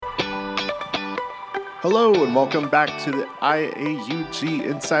Hello and welcome back to the IAUG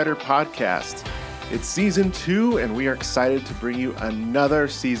Insider Podcast. It's season 2 and we are excited to bring you another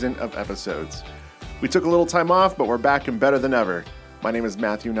season of episodes. We took a little time off, but we're back and better than ever. My name is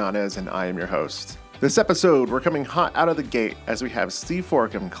Matthew Nanez and I am your host. This episode, we're coming hot out of the gate as we have Steve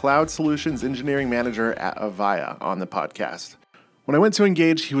Forkham, Cloud Solutions Engineering Manager at Avaya, on the podcast. When I went to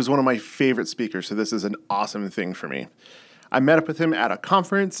Engage, he was one of my favorite speakers, so this is an awesome thing for me. I met up with him at a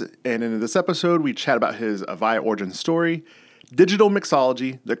conference, and in this episode, we chat about his Avaya origin story, digital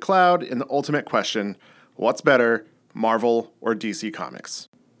mixology, the cloud, and the ultimate question, what's better, Marvel or DC Comics?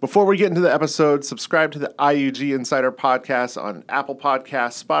 Before we get into the episode, subscribe to the IUG Insider Podcast on Apple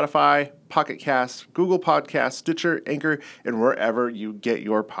Podcasts, Spotify, Pocket Casts, Google Podcasts, Stitcher, Anchor, and wherever you get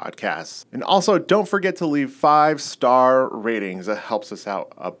your podcasts. And also, don't forget to leave 5-star ratings. That helps us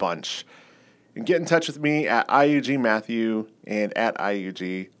out a bunch. And get in touch with me at IUG Matthew and at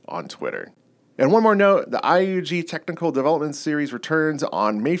IUG on Twitter. And one more note, the IUG Technical Development Series returns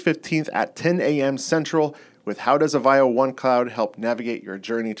on May 15th at 10 a.m. Central with How Does Avaya OneCloud Help Navigate Your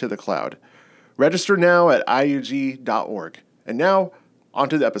Journey to the Cloud. Register now at iug.org. And now, on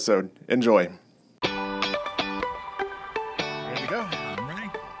to the episode. Enjoy. Ready to go? I'm ready.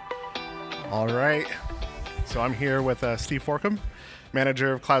 All right. So I'm here with Steve Forkham,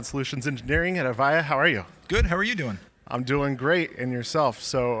 Manager of Cloud Solutions Engineering at Avaya. How are you? Good. How are you doing? I'm doing great. And yourself?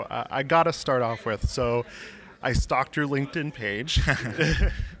 So I got to start off with, so I stalked your LinkedIn page.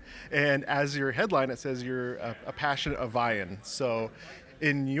 And as your headline, it says you're a passionate Avayan. So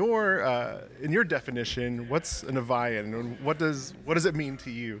in your definition, what's an Avayan and what does it mean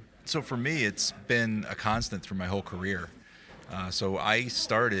to you? So for me, it's been a constant through my whole career. So I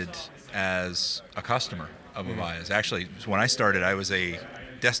started as a customer of Avaya's. Actually, when I started, I was a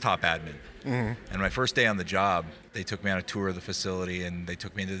desktop admin. Mm-hmm. And my first day on the job, they took me on a tour of the facility and they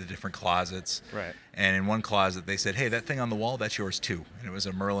took me into the different closets. Right. And in one closet, they said, hey, that thing on the wall, that's yours too. And it was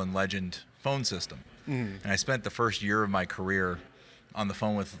a Merlin Legend phone system. Mm-hmm. And I spent the first year of my career on the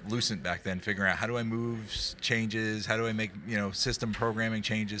phone with Lucent back then, figuring out how do I move changes, how do I make system programming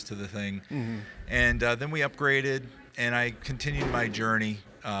changes to the thing. Mm-hmm. And then we upgraded, and I continued my journey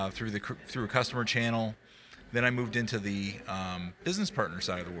through a customer channel. Then I moved into the business partner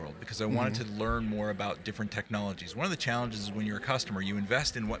side of the world because I wanted to learn more about different technologies. One of the challenges is when you're a customer, you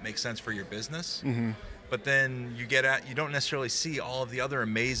invest in what makes sense for your business, but then you don't necessarily see all of the other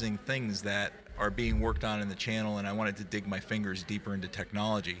amazing things that are being worked on in the channel, and I wanted to dig my fingers deeper into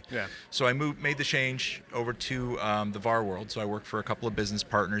technology. Yeah. So I made the change over to the VAR world. So I worked for a couple of business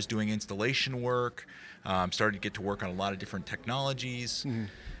partners doing installation work, started to get to work on a lot of different technologies. Mm-hmm.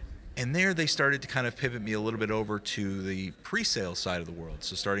 And there they started to kind of pivot me a little bit over to the pre-sale side of the world.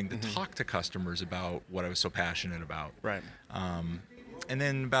 So starting to talk to customers about what I was so passionate about. Right. And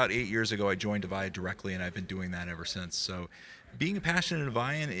then about 8 years ago, I joined Avaya directly, and I've been doing that ever since. So being a passionate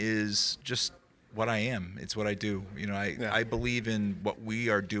Avayan is just what I am. It's what I do. I believe in what we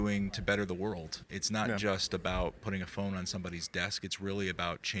are doing to better the world. It's not just about putting a phone on somebody's desk. It's really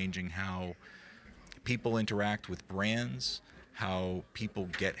about changing how people interact with brands, how people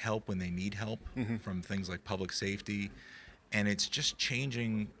get help when they need help from things like public safety, and it's just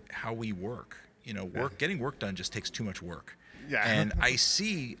changing how we work. Getting work done just takes too much work. Yeah. And I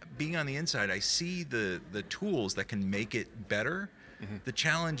see, being on the inside, I see the tools that can make it better. Mm-hmm. The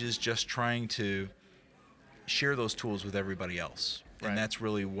challenge is just trying to share those tools with everybody else. Right. And that's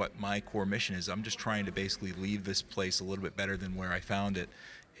really what my core mission is. I'm just trying to basically leave this place a little bit better than where I found it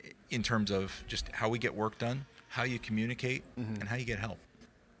in terms of just how we get work done, how you communicate, and how you get help.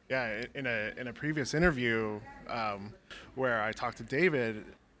 Yeah, in a previous interview where I talked to David,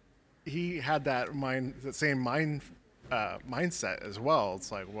 he had that same mindset as well.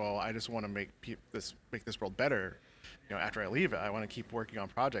 It's like, well, I just want to make this world better. After I leave it, I want to keep working on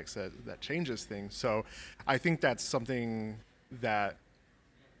projects that changes things. So I think that's something that,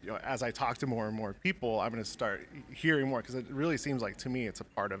 as I talk to more and more people, I'm going to start hearing more, because it really seems like, to me, it's a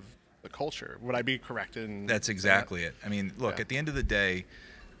part of the culture. Would I be correct in That's exactly it. I mean, look, at the end of the day,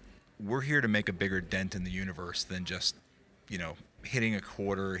 we're here to make a bigger dent in the universe than just, hitting a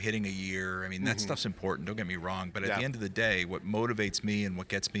quarter, hitting a year. I mean, that stuff's important, don't get me wrong. But at the end of the day, what motivates me and what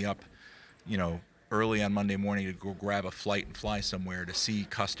gets me up, early on Monday morning to go grab a flight and fly somewhere to see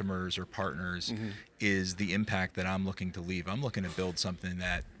customers or partners is the impact that I'm looking to leave. I'm looking to build something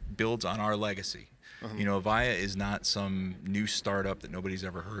that builds on our legacy. Avaya is not some new startup that nobody's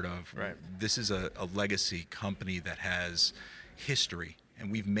ever heard of. Right. This is a legacy company that has history, and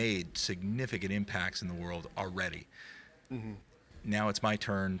we've made significant impacts in the world already. Now it's my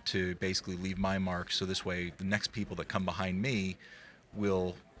turn to basically leave my mark, so this way the next people that come behind me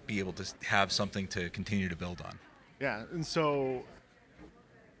will be able to have something to continue to build on. Yeah, and so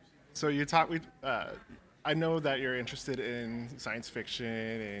you talk. I know that you're interested in science fiction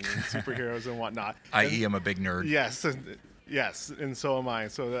and superheroes and whatnot. I.e., I'm a big nerd. Yes, and so am I.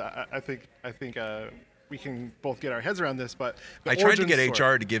 So I think we can both get our heads around this. But I tried to get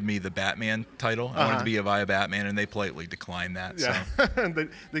HR to give me the Batman title. I wanted to be Avaya Batman, and they politely declined that. Yeah, So.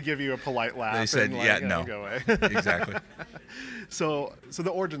 they give you a polite laugh. They said, and no. Go away. Exactly. So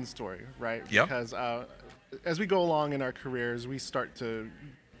the origin story, right? Yep. Because as we go along in our careers, we start to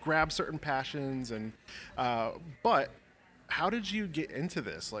grab certain passions, and but how did you get into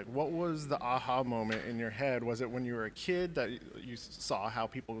this? Like, what was the aha moment in your head? Was it when you were a kid that you saw how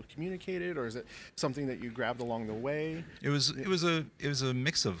people communicated, or is it something that you grabbed along the way? It was a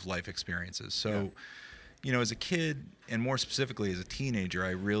mix of life experiences. So, as a kid, and more specifically as a teenager,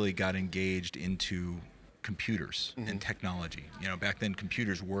 I really got engaged into computers and technology. Back then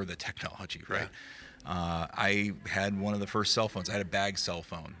computers were the technology, right? I had one of the first cell phones. I had a bag cell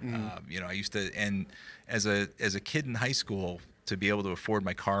phone. I used to, and as a kid in high school, to be able to afford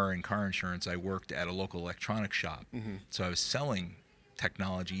my car and car insurance, I worked at a local electronics shop. So I was selling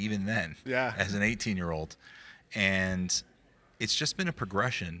technology even then, as an 18-year-old. And it's just been a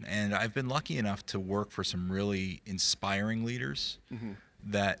progression. And I've been lucky enough to work for some really inspiring leaders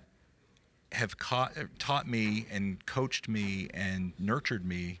that have taught me and coached me and nurtured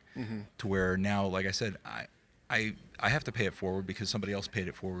me to where now, like I said, I have to pay it forward because somebody else paid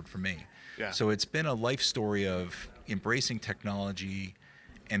it forward for me. Yeah. So it's been a life story of embracing technology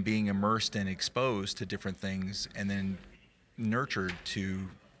and being immersed and exposed to different things, and then nurtured to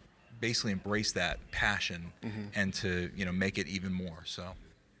basically embrace that passion and to make it even more. So.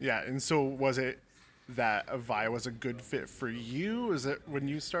 Yeah, and so was it that Avaya was a good fit for you? Is it when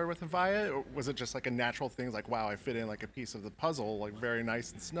you started with Avaya, or was it just like a natural thing, like, wow, I fit in like a piece of the puzzle, like very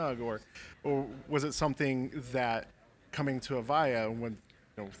nice and snug, or was it something that coming to Avaya when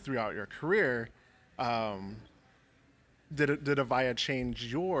throughout your career, did Avaya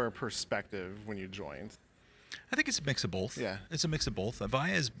change your perspective when you joined? I think it's a mix of both. Yeah, it's a mix of both. Avaya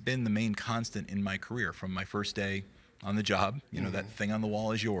has been the main constant in my career from my first day on the job. That thing on the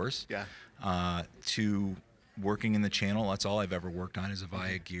wall is yours. Yeah. To working in the channel, that's all I've ever worked on is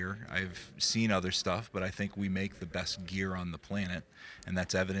Avaya gear. I've seen other stuff, but I think we make the best gear on the planet, and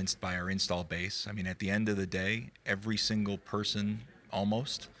that's evidenced by our install base. I mean, at the end of the day, every single person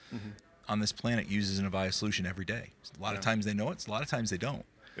almost on this planet uses an Avaya solution every day. A lot of times they know it, a lot of times they don't.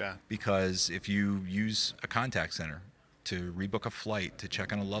 Yeah. Because if you use a contact center to rebook a flight, to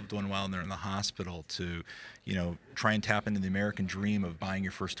check on a loved one while they're in the hospital, to, try and tap into the American dream of buying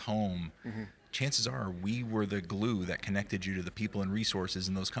your first home, chances are we were the glue that connected you to the people and resources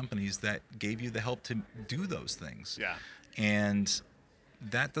in those companies that gave you the help to do those things. Yeah. And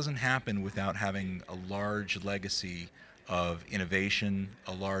that doesn't happen without having a large legacy of innovation,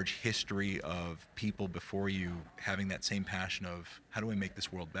 a large history of people before you having that same passion of how do I make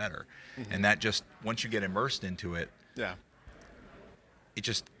this world better? And that just, once you get immersed into it, it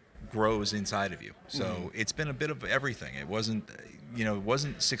just grows inside of you. So it's been a bit of everything. It wasn't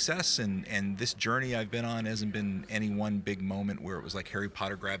success, and this journey I've been on hasn't been any one big moment where it was like Harry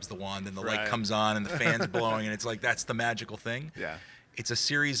Potter grabs the wand and the light comes on and the fan's blowing and it's like that's the magical thing. Yeah. It's a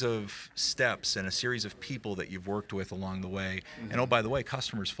series of steps and a series of people that you've worked with along the way. And oh, by the way,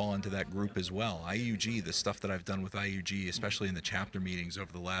 customers fall into that group as well. IUG, the stuff that I've done with IUG, especially in the chapter meetings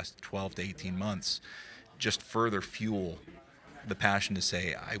over the last 12 to 18 months, just further fuel the passion to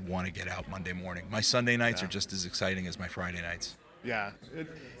say, I want to get out Monday morning. My Sunday nights are just as exciting as my Friday nights. Yeah.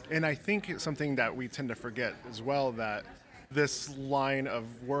 And I think it's something that we tend to forget as well, that this line of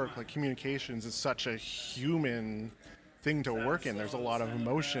work, like communications, is such a human thing to work in. There's a lot of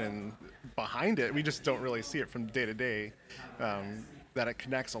emotion behind it. We just don't really see it from day to day, that it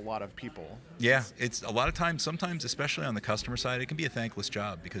connects a lot of people. Yeah, it's a lot of times, sometimes, especially on the customer side, it can be a thankless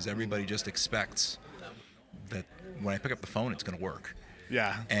job because everybody just expects that when I pick up the phone, it's going to work.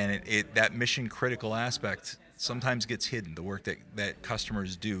 Yeah. And that mission critical aspect sometimes gets hidden, the work that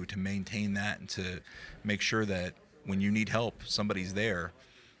customers do to maintain that and to make sure that when you need help, somebody's there.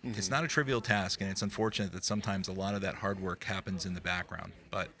 It's not a trivial task, and it's unfortunate that sometimes a lot of that hard work happens in the background.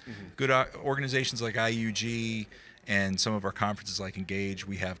 But good organizations like IUG and some of our conferences like Engage,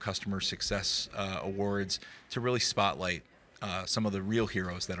 we have customer success awards to really spotlight some of the real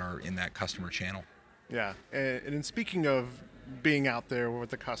heroes that are in that customer channel. Yeah, and in speaking of being out there with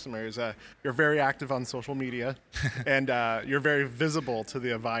the customers, you're very active on social media, and you're very visible to the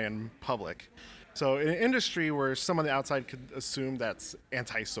Avayan public. So in an industry where someone on the outside could assume that's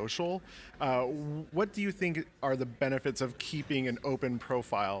antisocial, what do you think are the benefits of keeping an open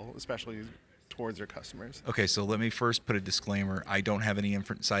profile, especially towards your customers? Okay, so let me first put a disclaimer. I don't have any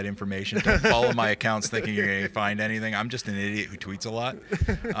inside information. Don't follow my accounts thinking you're going to find anything. I'm just an idiot who tweets a lot.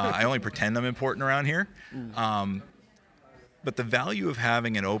 I only pretend I'm important around here. But the value of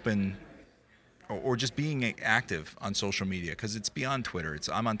having an open or just being active on social media, because it's beyond Twitter.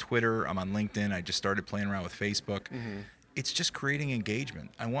 I'm on Twitter, I'm on LinkedIn, I just started playing around with Facebook. It's just creating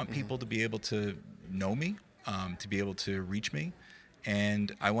engagement. I want people to be able to know me, to be able to reach me,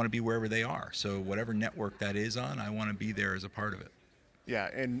 and I want to be wherever they are. So whatever network that is on, I want to be there as a part of it. Yeah,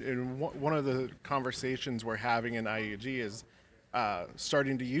 and one of the conversations we're having in IAG is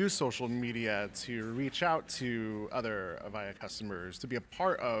starting to use social media to reach out to other Avaya customers, to be a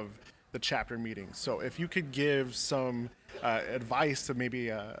part of the chapter meetings. So if you could give some advice to maybe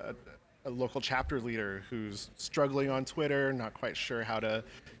a local chapter leader who's struggling on Twitter, not quite sure how to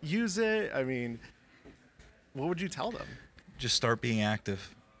use it, I mean, what would you tell them? Just start being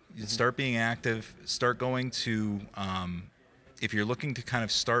active. Start being active. Start going to, if you're looking to kind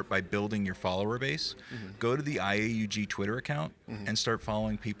of start by building your follower base, go to the IAUG Twitter account and start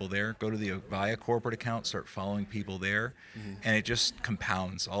following people there. Go to the Avaya corporate account, start following people there, and it just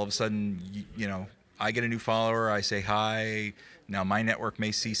compounds. All of a sudden, you know, I get a new follower, I say hi, now my network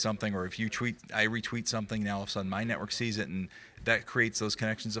may see something, or if you tweet, I retweet something, now all of a sudden my network sees it, and that creates those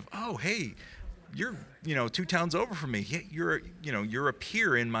connections of, oh, hey, you're, 2 towns over from me. You're a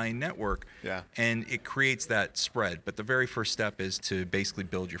peer in my network. Yeah. And it creates that spread. But the very first step is to basically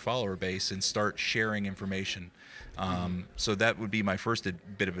build your follower base and start sharing information. So that would be my first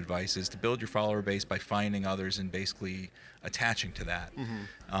bit of advice, is to build your follower base by finding others and basically attaching to that.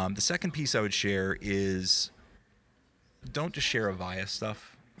 The second piece I would share is don't just share Avaya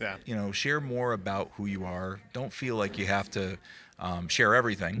stuff. Yeah. Share more about who you are. Don't feel like you have to share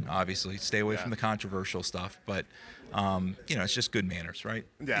everything, obviously. Stay away from the controversial stuff, but it's just good manners, right?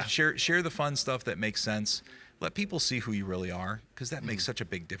 Yeah. Share the fun stuff that makes sense. Let people see who you really are, because that makes such a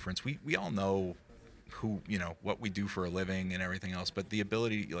big difference. We all know who, what we do for a living and everything else, but the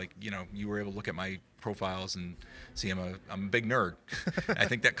ability, you were able to look at my profiles and see I'm a big nerd. I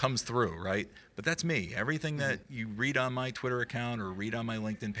think that comes through, right? But that's me. Everything that you read on my Twitter account or read on my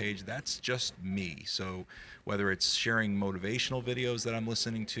LinkedIn page, that's just me. So whether it's sharing motivational videos that I'm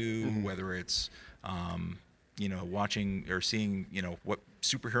listening to, whether it's watching or seeing, what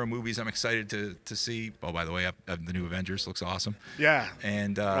superhero movies I'm excited to see. Oh, by the way, the new Avengers looks awesome. Yeah.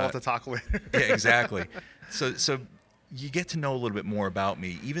 And we'll have to talk later. Yeah, exactly. So you get to know a little bit more about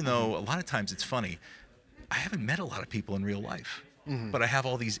me, even though a lot of times it's funny. I haven't met a lot of people in real life, but I have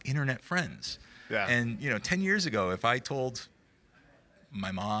all these internet friends. Yeah. And 10 years ago, if I told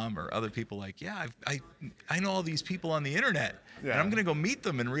my mom or other people I know all these people on the internet, and I'm going to go meet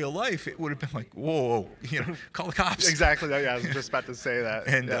them in real life, it would have been like, whoa, call the cops. Exactly. Yeah, I was just about to say that.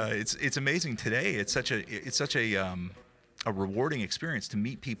 And it's amazing today. It's such a rewarding experience to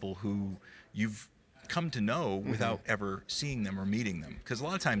meet people who you've come to know without ever seeing them or meeting them. Because a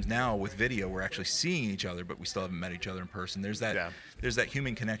lot of times now with video, we're actually seeing each other, but we still haven't met each other in person. There's that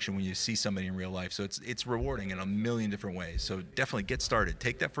human connection when you see somebody in real life. So it's rewarding in a million different ways. So definitely get started.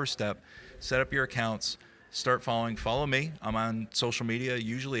 Take that first step. Set up your accounts. Start following. Follow me. I'm on social media,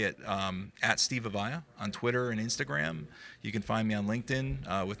 usually at Steve Avaya on Twitter and Instagram. You can find me on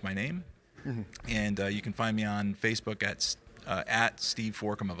LinkedIn with my name, and you can find me on Facebook at Steve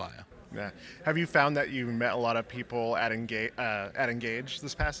Forkum Avaya. Yeah. Have you found that you met a lot of people at Engage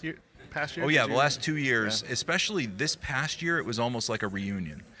this past year? Oh yeah, the last 2 years, especially this past year, it was almost like a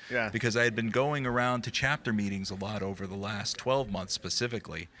reunion. Yeah. Because I had been going around to chapter meetings a lot over the last 12 months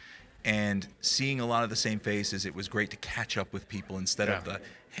specifically, and seeing a lot of the same faces. It was great to catch up with people instead of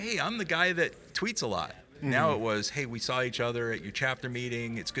hey, I'm the guy that tweets a lot. Now it was, hey, we saw each other at your chapter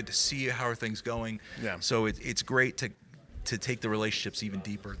meeting. It's good to see you. How are things going? Yeah. So it's great to take the relationships even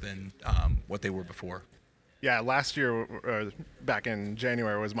deeper than what they were before. Yeah, last year, back in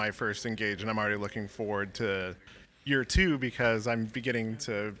January, was my first Engage, and I'm already looking forward to year 2 because I'm beginning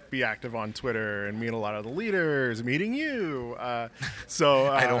to be active on Twitter and meet a lot of the leaders, meeting you. I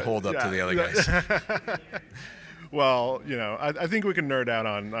don't hold up to the other guys. Well, I think we can nerd out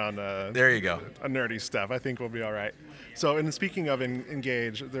on there you go. Nerdy stuff. I think we'll be all right. So, and speaking of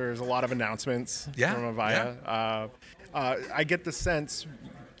Engage, there's a lot of announcements from Avaya. Yeah. I get the sense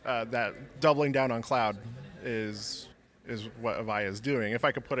that doubling down on cloud is what Avaya is doing. If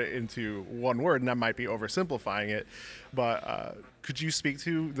I could put it into one word, and that might be oversimplifying it, but could you speak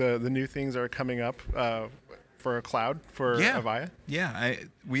to the new things that are coming up for a cloud for Avaya? Yeah,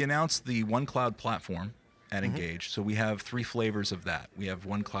 we announced the One Cloud platform at Engage. So we have 3 flavors of that. We have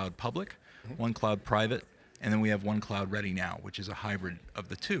One Cloud Public, One Cloud Private, and then we have One Cloud Ready Now, which is a hybrid of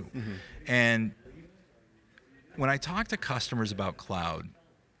the 2. And when I talk to customers about cloud,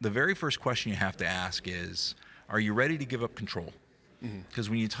 the very first question you have to ask is, are you ready to give up control? Because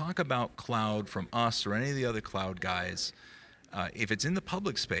when you talk about cloud from us or any of the other cloud guys, if it's in the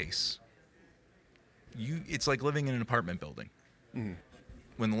public space, it's like living in an apartment building.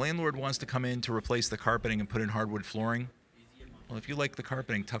 When the landlord wants to come in to replace the carpeting and put in hardwood flooring, well, if you like the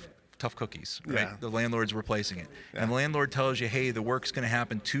carpeting, tough cookies, right? Yeah. The landlord's replacing it. And the landlord tells you, hey, the work's going to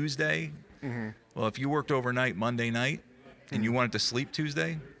happen Tuesday. Well, if you worked overnight Monday night and you wanted to sleep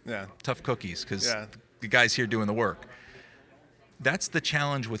Tuesday, tough cookies, because the guy's here doing the work. That's the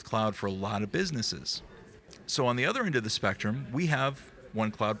challenge with cloud for a lot of businesses. So on the other end of the spectrum, we have One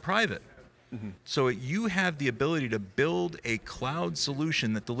Cloud Private. So you have the ability to build a cloud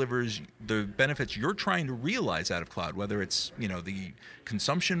solution that delivers the benefits you're trying to realize out of cloud, whether it's the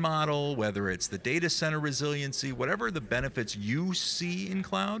consumption model, whether it's the data center resiliency, whatever the benefits you see in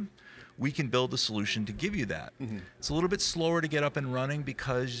cloud, we can build a solution to give you that. It's a little bit slower to get up and running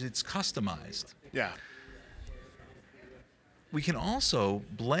because it's customized. Yeah. We can also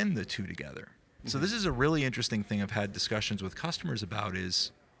blend the 2 together. So this is a really interesting thing I've had discussions with customers about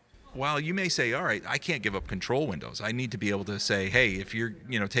is, while you may say, all right, I can't give up control windows. I need to be able to say, hey, if you're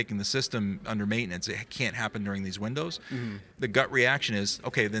taking the system under maintenance, it can't happen during these windows. The gut reaction is,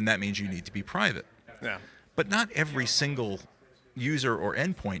 okay, then that means you need to be private. Yeah. But not every single user or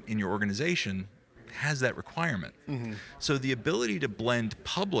endpoint in your organization has that requirement. So the ability to blend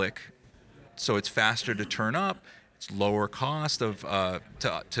public, so it's faster to turn up, it's lower cost of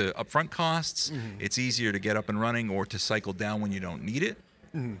to upfront costs, it's easier to get up and running or to cycle down when you don't need it.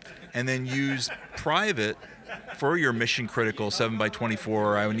 And then use private for your mission critical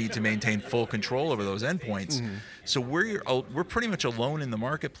 7x24. I would need to maintain full control over those endpoints. So we're pretty much alone in the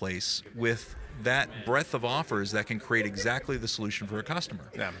marketplace with that breadth of offers that can create exactly the solution for a customer.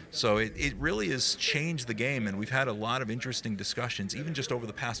 Yeah. So it really has changed the game, and we've had a lot of interesting discussions, even just over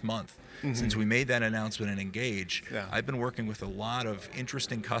the past month since we made that announcement in Engage. I've been working with a lot of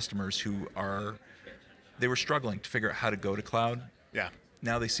interesting customers who they were struggling to figure out how to go to cloud. Yeah.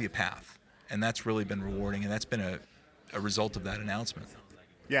 Now they see a path, and that's really been rewarding, and that's been a result of that announcement.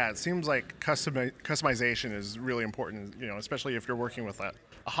 Yeah, it seems like customization is really important, especially if you're working with a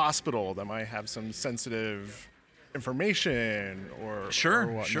hospital that might have some sensitive information or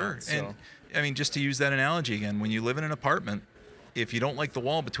whatnot. Sure. So. And I mean, just to use that analogy again, when you live in an apartment, if you don't like the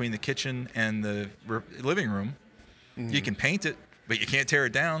wall between the kitchen and the living room, you can paint it, but you can't tear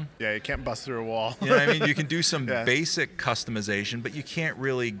it down. Yeah, you can't bust through a wall. You know what I mean? You can do some basic customization, but you can't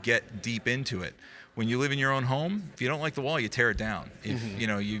really get deep into it. When you live in your own home, if you don't like the wall, you tear it down. If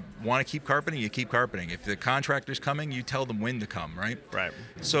you want to keep carpeting, you keep carpeting. If the contractor's coming, you tell them when to come, right? Right.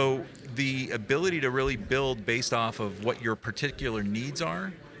 So the ability to really build based off of what your particular needs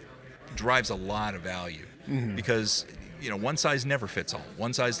are drives a lot of value because one size never fits all.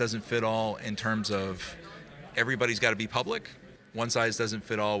 One size doesn't fit all in terms of everybody's got to be public. One size doesn't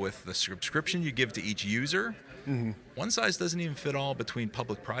fit all with the subscription you give to each user. One size doesn't even fit all between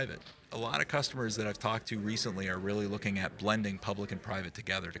public-private. A lot of customers that I've talked to recently are really looking at blending public and private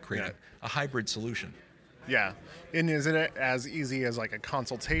together to create a hybrid solution. Yeah. And isn't it as easy as like a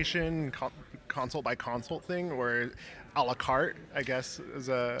consultation, consult by consult thing, or a la carte, I guess, is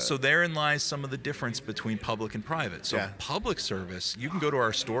a... So therein lies some of the difference between public and private. So public service, you can go to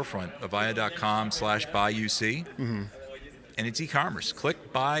our storefront, avaya.com/buyuc, and it's e-commerce.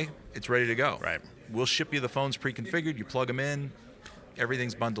 Click, buy, it's ready to go. Right. We'll ship you the phones pre-configured, you plug them in,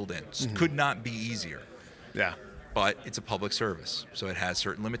 everything's bundled in. Could not be easier. Yeah. But it's a public service, so it has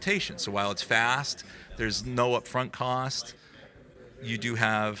certain limitations. So while it's fast, there's no upfront cost. You do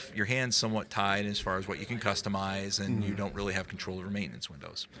have your hands somewhat tied as far as what you can customize, and you don't really have control over maintenance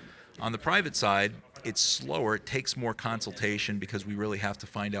windows. On the private side, it's slower. It takes more consultation because we really have to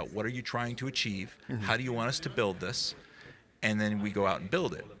find out what are you trying to achieve, how do you want us to build this, and then we go out and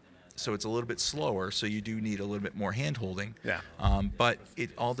build it. So it's a little bit slower, so you do need a little bit more hand-holding. Yeah. But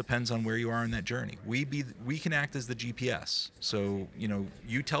it all depends on where you are in that journey. We can act as the GPS. So,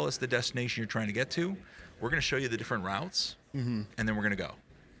 you tell us the destination you're trying to get to. We're going to show you the different routes, and then we're going to go.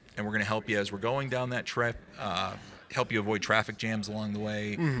 And we're going to help you as we're going down that trip, help you avoid traffic jams along the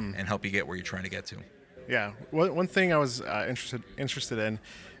way, and help you get where you're trying to get to. Yeah. One thing I was interested in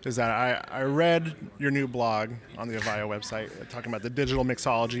is that I read your new blog on the Avaya website talking about the digital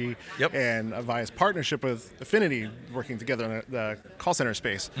mixology and Avaya's partnership with Affinity working together in the call center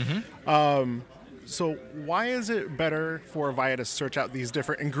space. So why is it better for Avaya to search out these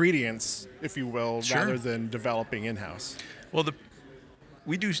different ingredients, if you will, Sure. rather than developing in-house? Well,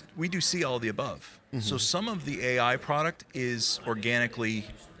 we do see all the above. So some of the AI product is organically,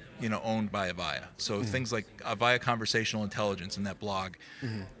 owned by Avaya. So things like Avaya Conversational Intelligence in that blog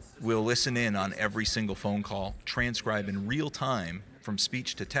will listen in on every single phone call, transcribe in real time from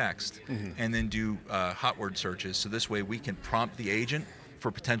speech to text, and then do hot word searches. So this way we can prompt the agent for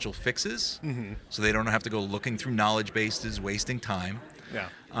potential fixes, so they don't have to go looking through knowledge bases, wasting time.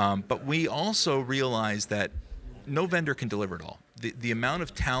 Yeah. But we also realize that no vendor can deliver it all. The amount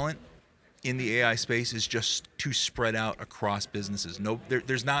of talent in the AI space is just too spread out across businesses.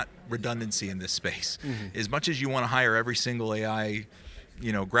 There's not redundancy in this space. As much as you want to hire every single AI,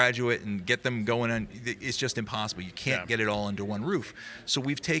 graduate and get them going on, it's just impossible. You can't get it all under one roof. So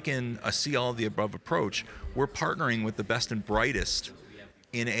we've taken a see all of the above approach. We're partnering with the best and brightest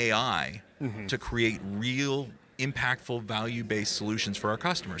in AI to create real impactful value-based solutions for our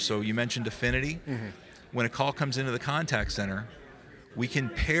customers. So you mentioned Affinity. When a call comes into the contact center, we can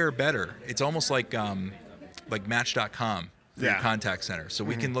pair better. It's almost like Match.com for your contact center. So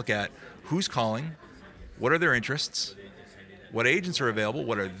we can look at who's calling, what are their interests, what agents are available,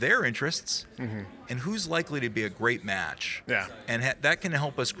 what are their interests, and who's likely to be a great match. Yeah. And that can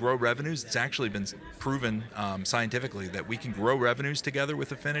help us grow revenues. It's actually been proven scientifically that we can grow revenues together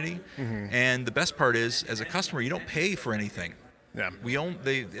with Affinity. And the best part is, as a customer, you don't pay for anything. Yeah.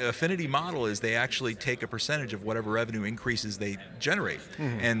 The Affinity model is they actually take a percentage of whatever revenue increases they generate.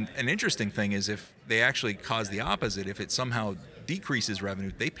 And an interesting thing is if they actually cause the opposite, if it somehow decreases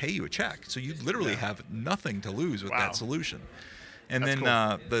revenue, they pay you a check. So you literally have nothing to lose with that solution. And That's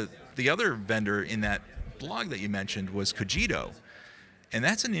then the other vendor in that blog that you mentioned was Cogito. And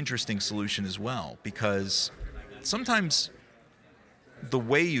that's an interesting solution as well, because sometimes the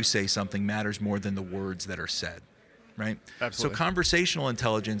way you say something matters more than the words that are said. Right? Absolutely. So conversational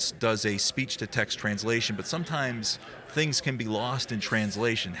intelligence does a speech-to-text translation, but sometimes things can be lost in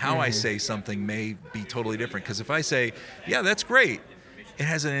translation. How I say something may be totally different, because if I say, yeah, that's great, it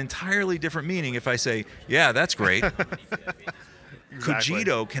has an entirely different meaning if I say, yeah, that's great. Exactly.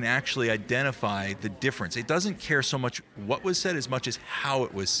 Cogito can actually identify the difference. It doesn't care so much what was said as much as how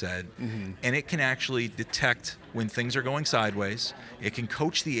it was said. And it can actually detect when things are going sideways. It can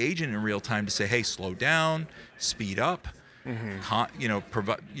coach the agent in real time to say, hey, slow down, speed up,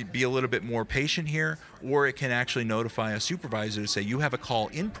 be a little bit more patient here. Or it can actually notify a supervisor to say, you have a call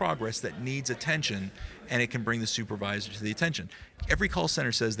in progress that needs attention, and it can bring the supervisor to the attention. Every call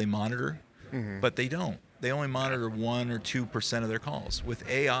center says they monitor, but they don't. They only monitor 1 or 2% of their calls. With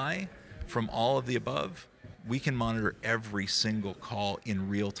AI, from all of the above, we can monitor every single call in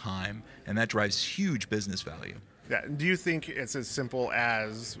real time, and that drives huge business value. Yeah. Do you think it's as simple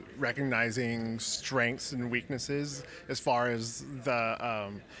as recognizing strengths and weaknesses as far as the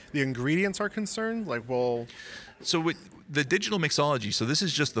ingredients are concerned? So with the digital mixology, so this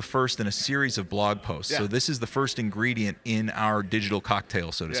is just the first in a series of blog posts. Yeah. So this is the first ingredient in our digital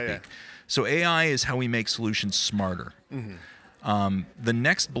cocktail, so to speak. Yeah. So AI is how we make solutions smarter. The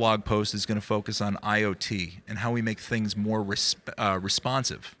next blog post is going to focus on IoT and how we make things more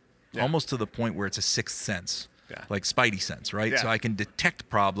responsive, almost to the point where it's a sixth sense, like Spidey sense, right? Yeah. So I can detect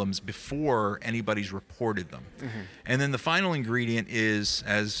problems before anybody's reported them. And then the final ingredient is,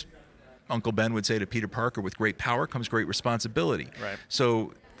 as Uncle Ben would say to Peter Parker, with great power comes great responsibility. Right.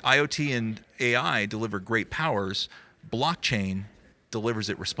 So IoT and AI deliver great powers. Blockchain delivers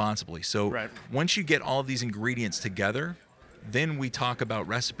it responsibly. So once you get all of these ingredients together, then we talk about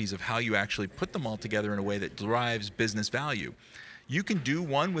recipes of how you actually put them all together in a way that drives business value. You can do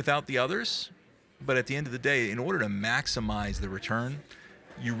one without the others, but at the end of the day, in order to maximize the return,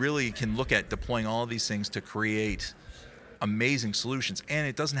 you really can look at deploying all of these things to create amazing solutions. And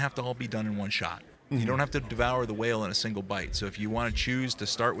it doesn't have to all be done in one shot. You don't have to devour the whale in a single bite. So if you want to choose to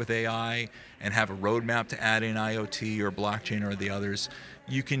start with AI and have a roadmap to add in IoT or blockchain or the others,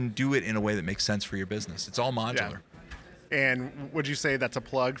 you can do it in a way that makes sense for your business. It's all modular. Yeah. And would you say that's a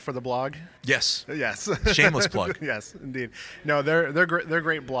plug for the blog? Yes. Yes. Shameless plug. Yes, indeed. No, they're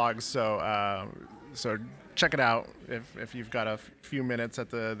great blogs. So check it out if you've got a few minutes at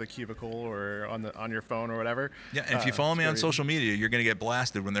the cubicle or on your phone or whatever. Yeah, and if you follow me on social media, you're going to get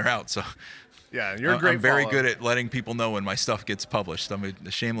blasted when they're out. So yeah, you're a great. I'm very follow. good at letting people know when my stuff gets published. I'm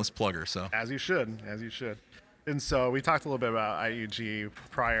a shameless plugger. So as you should. And so we talked a little bit about IUG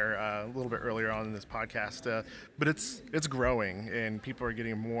prior, a little bit earlier on in this podcast, but it's growing and people are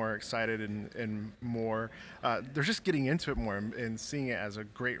getting more excited and more. They're just getting into it more and seeing it as a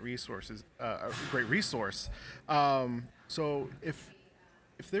great resource. So if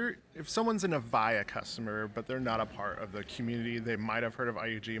if someone's an Avaya customer, but they're not a part of the community, they might have heard of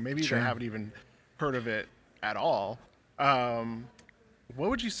IUG. Maybe Sure. they haven't even heard of it at all. What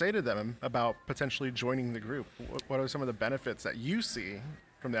would you say to them about potentially joining the group? What are some of the benefits that you see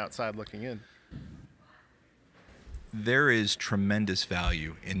from the outside looking in? There is tremendous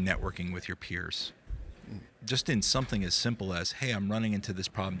value in networking with your peers. Just in something as simple as, hey, I'm running into this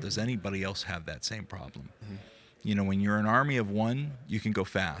problem. Does anybody else have that same problem? Mm-hmm. You know, when you're an army of one, you can go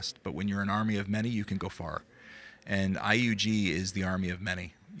fast. But when you're an army of many, you can go far. And IUG is the army of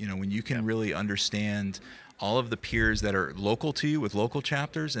many. You know, when you can really understand all of the peers that are local to you with local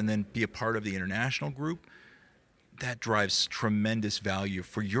chapters and then be a part of the international group, that drives tremendous value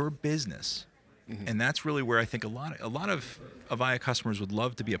for your business. Mm-hmm. And that's really where I think a lot of Avaya customers would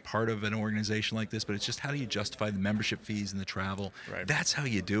love to be a part of an organization like this, but it's just how do you justify the membership fees and the travel? Right. That's how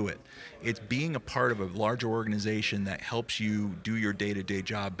you do it. It's being a part of a larger organization that helps you do your day-to-day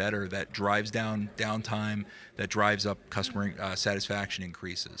job better, that drives down downtime, that drives up customer satisfaction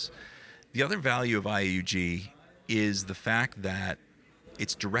increases. The other value of IUG is the fact that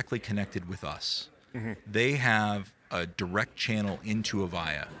it's directly connected with us. Mm-hmm. They have a direct channel into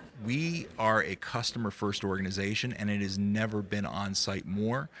Avaya. We are a customer-first organization, and it has never been on site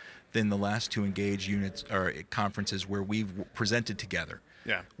more than the last two Engage units or conferences where we've presented together.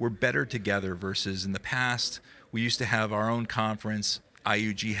 Yeah, we're better together versus in the past. We used to have our own conference.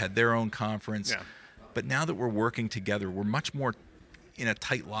 IUG had their own conference. Yeah. But now that we're working together, we're much more in a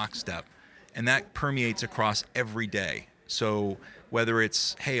tight lockstep, and that permeates across every day. So whether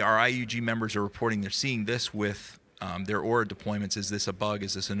it's, hey, our IUG members are reporting they're seeing this with their Aura deployments, is this a bug,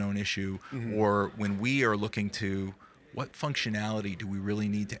 is this a known issue? Mm-hmm. Or when we are looking to what functionality do we really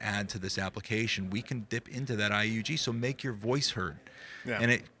need to add to this application, we can dip into that IUG, so make your voice heard. Yeah.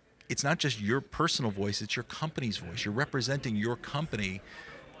 And it's not just your personal voice, it's your company's voice. You're representing your company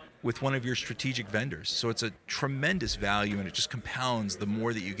with one of your strategic vendors. So it's a tremendous value, and it just compounds the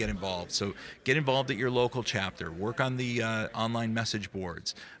more that you get involved. So get involved at your local chapter, work on the online message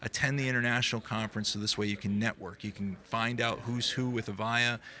boards, attend the international conference, so this way you can network, you can find out who's who with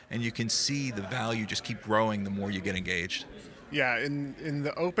Avaya, and you can see the value just keep growing the more you get engaged. Yeah, in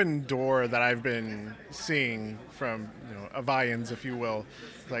the open door that I've been seeing from Avayans, if you will,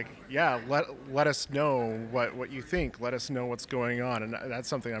 like, yeah, let us know what you think. Let us know what's going on, and that's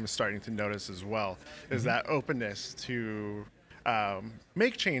something I'm starting to notice as well. Is that openness to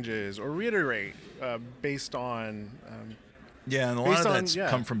make changes or reiterate based on. Yeah, and a lot of that's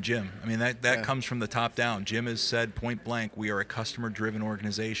come from Jim. I mean, that comes from the top down. Jim has said point blank, we are a customer-driven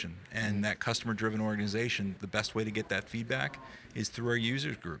organization. And that customer-driven organization, the best way to get that feedback is through our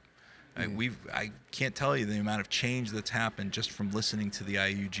users group. I can't tell you the amount of change that's happened just from listening to the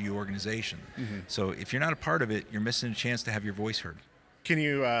IUG organization. Mm-hmm. So if you're not a part of it, you're missing a chance to have your voice heard. Can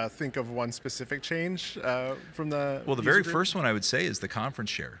you think of one specific change from the Well, the very first one I would say is the conference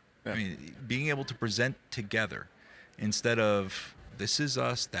share. Yeah. I mean, being able to present together instead of this is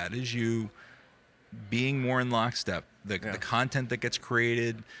us, that is you, being more in lockstep. The content that gets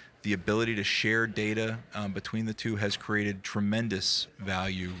created, the ability to share data between the two has created tremendous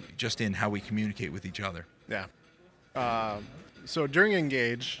value just in how we communicate with each other. Yeah. So during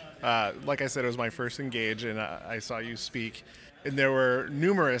Engage, like I said, it was my first Engage, and I saw you speak, and there were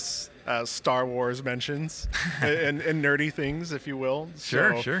numerous Star Wars mentions and nerdy things, if you will.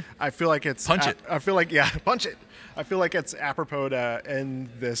 Sure. I feel like it's punch it. I feel like punch it. I feel like it's apropos to end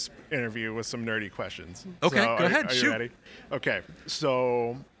this interview with some nerdy questions. Okay, so go ahead. Are Shoot. You ready? Okay,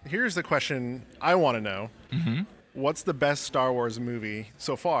 so here's the question I want to know. Mm-hmm. What's the best Star Wars movie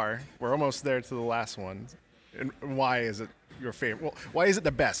so far? We're almost there to the last one. And why is it your favorite? Well, why is it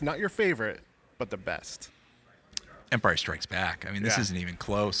the best? Not your favorite, but the best. Empire Strikes Back. I mean, this isn't even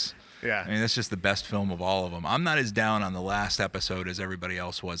close. Yeah. I mean, that's just the best film of all of them. I'm not as down on the last episode as everybody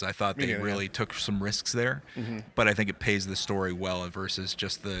else was. I thought they really took some risks there, but I think it pays the story well versus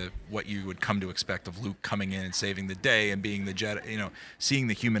just what you would come to expect of Luke coming in and saving the day and being the Jedi. Seeing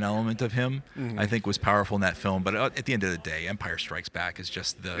the human element of him, I think was powerful in that film. But at the end of the day, Empire Strikes Back is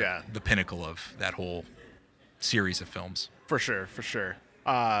just the pinnacle of that whole series of films. For sure.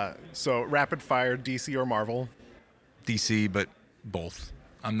 So rapid fire, DC or Marvel? DC, but both.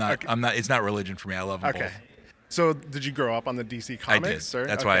 I'm not. It's not religion for me. I love them both. So did you grow up on the DC comics? I did.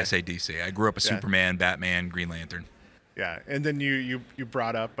 That's why I say DC. I grew up with Superman, Batman, Green Lantern. Yeah, and then you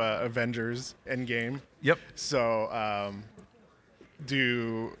brought up Avengers Endgame. Yep. So I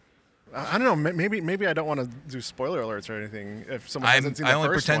don't know. Maybe I don't want to do spoiler alerts or anything. If someone hasn't seen the first one, I only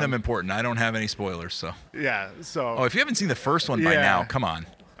pretend I'm important. I don't have any spoilers. So yeah. So if you haven't seen the first one by now, come on.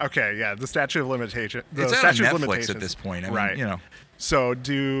 Okay, yeah, the statute of limitation. The It's out on statute of Netflix limitations at this point. I mean, right. you know. So,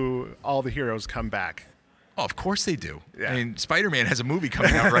 do all the heroes come back? Oh, of course they do. Yeah. I mean, Spider-Man has a movie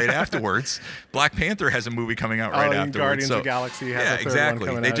coming out right afterwards. Black Panther has a movie coming out right and afterwards. Guardians so, of the Galaxy has yeah, a third exactly. one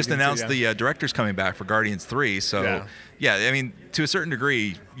coming They out just again, too, announced yeah. the director's coming back for Guardians 3. So, yeah, I mean, to a certain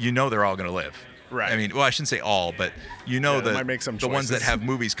degree, you know they're all going to live. Right. I mean, well, I shouldn't say all, but you know they might make some the ones that choices. have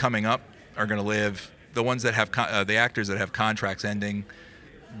movies coming up are going to live. The ones that have the actors that have contracts ending,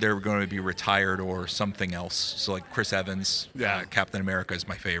 they're going to be retired or something else. So like Chris Evans, Captain America is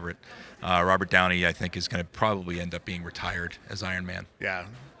my favorite. Robert Downey, I think, is going to probably end up being retired as Iron Man. Yeah.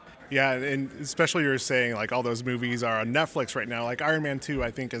 Yeah, and especially you're saying like all those movies are on Netflix right now. Like Iron Man 2,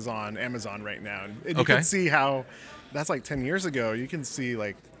 I think, is on Amazon right now. And you can see how that's like 10 years ago. You can see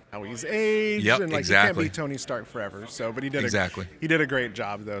like how he's aged and like he can't be Tony Stark forever. So, but he did he did a great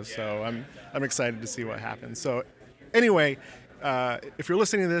job though. So I'm excited to see what happens. So anyway, if you're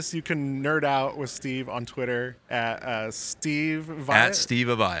listening to this, you can nerd out with Steve on Twitter at Steve Avaya. At Steve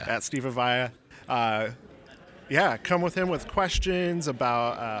Avaya. At Steve Avaya. Yeah, come with him with questions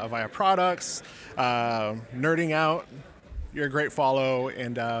about Avaya products, nerding out. You're a great follow,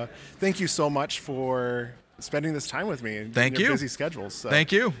 and thank you so much for spending this time with me in your busy schedules. So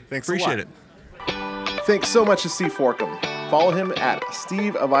Thank you. Thanks Appreciate a lot. it. Thanks so much to Steve Forkum. Follow him at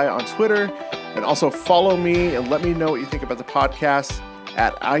Steve Avaya on Twitter, and also follow me and let me know what you think about the podcast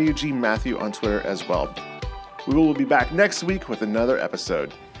at IUG Matthew on Twitter as well. We will be back next week with another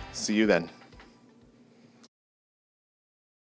episode. See you then.